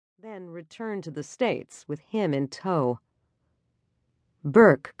then returned to the States with him in tow.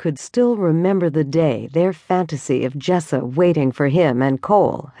 Burke could still remember the day their fantasy of Jessa waiting for him and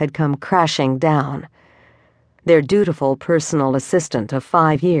Cole had come crashing down. Their dutiful personal assistant of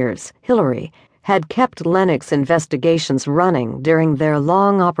 5 years, Hillary, had kept Lennox investigations running during their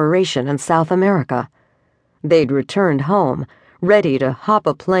long operation in South America. They'd returned home, ready to hop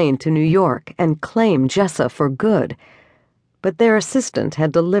a plane to New York and claim Jessa for good. But their assistant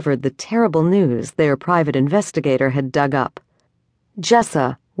had delivered the terrible news their private investigator had dug up.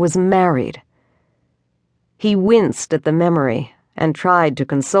 Jessa was married. He winced at the memory and tried to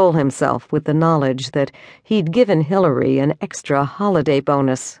console himself with the knowledge that he'd given Hillary an extra holiday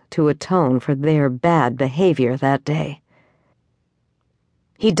bonus to atone for their bad behavior that day.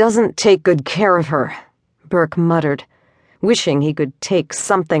 "He doesn't take good care of her," Burke muttered, wishing he could take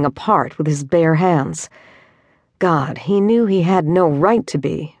something apart with his bare hands. God, he knew he had no right to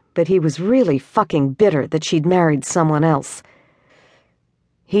be, but he was really fucking bitter that she'd married someone else.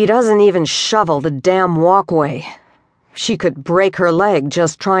 "He doesn't even shovel the damn walkway. She could break her leg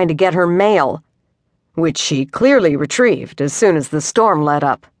just trying to get her mail," which she clearly retrieved as soon as the storm let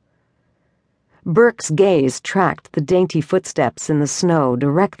up. Burke's gaze tracked the dainty footsteps in the snow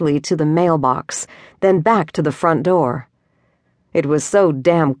directly to the mailbox, then back to the front door. It was so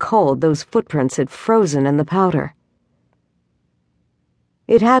damn cold those footprints had frozen in the powder.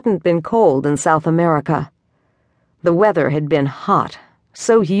 It hadn't been cold in South America. The weather had been hot,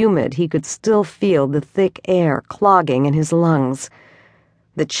 so humid he could still feel the thick air clogging in his lungs.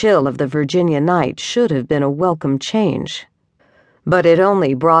 The chill of the Virginia night should have been a welcome change. But it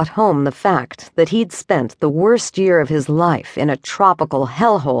only brought home the fact that he'd spent the worst year of his life in a tropical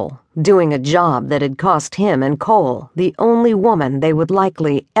hellhole, doing a job that had cost him and Cole the only woman they would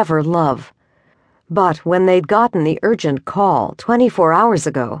likely ever love. But when they'd gotten the urgent call 24 hours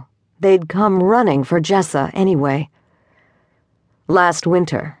ago, they'd come running for Jessa anyway. Last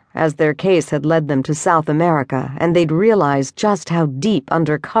winter, as their case had led them to South America and they'd realized just how deep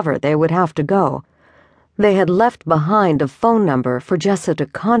undercover they would have to go, they had left behind a phone number for Jessa to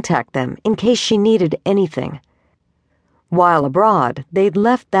contact them in case she needed anything. While abroad, they'd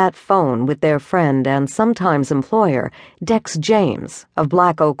left that phone with their friend and sometimes employer, Dex James of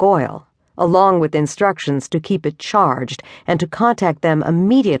Black Oak Oil, along with instructions to keep it charged and to contact them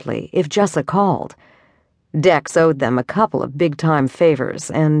immediately if Jessa called. Dex owed them a couple of big-time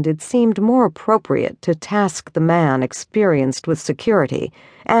favors, and it seemed more appropriate to task the man experienced with security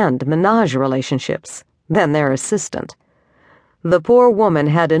and menage relationships than their assistant. The poor woman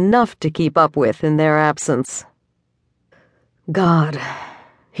had enough to keep up with in their absence. God,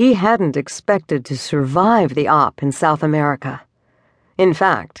 he hadn't expected to survive the op in South America. In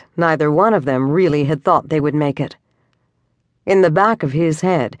fact, neither one of them really had thought they would make it. In the back of his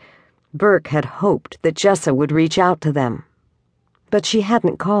head, Burke had hoped that Jessa would reach out to them. But she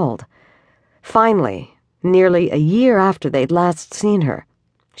hadn't called. Finally, nearly a year after they'd last seen her,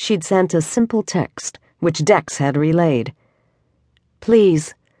 she'd sent a simple text, which Dex had relayed.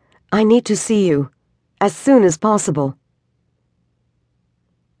 "Please, I need to see you, as soon as possible."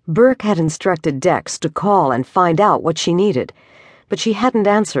 Burke had instructed Dex to call and find out what she needed, but she hadn't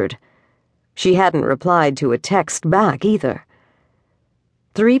answered. She hadn't replied to a text back either.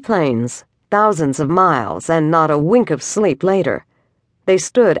 3 planes, thousands of miles, and not a wink of sleep later, they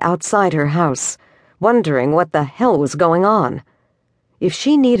stood outside her house, wondering what the hell was going on. If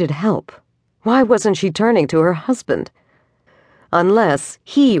she needed help, why wasn't she turning to her husband? Unless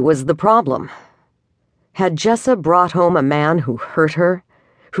he was the problem. Had Jessa brought home a man who hurt her,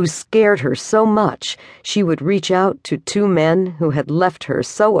 who scared her so much she would reach out to 2 men who had left her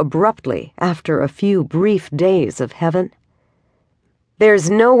so abruptly after a few brief days of heaven?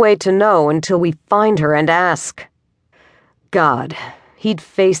 There's no way to know until we find her and ask. God, he'd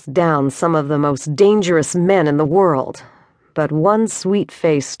faced down some of the most dangerous men in the world, but one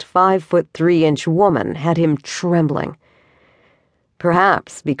sweet-faced 5'3" woman had him trembling.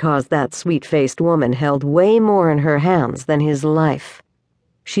 Perhaps because that sweet-faced woman held way more in her hands than his life.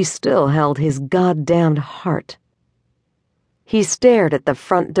 She still held his goddamned heart. He stared at the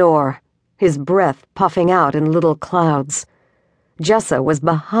front door, his breath puffing out in little clouds. Jessa was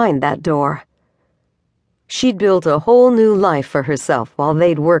behind that door. She'd built a whole new life for herself while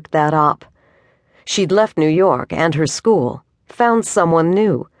they'd worked that op. She'd left New York and her school, found someone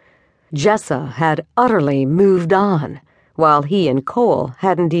new. Jessa had utterly moved on, while he and Cole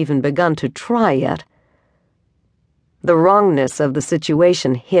hadn't even begun to try yet. The wrongness of the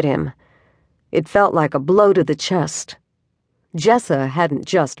situation hit him. It felt like a blow to the chest. Jessa hadn't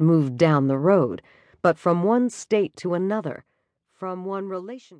just moved down the road, but from one state to another, from one relationship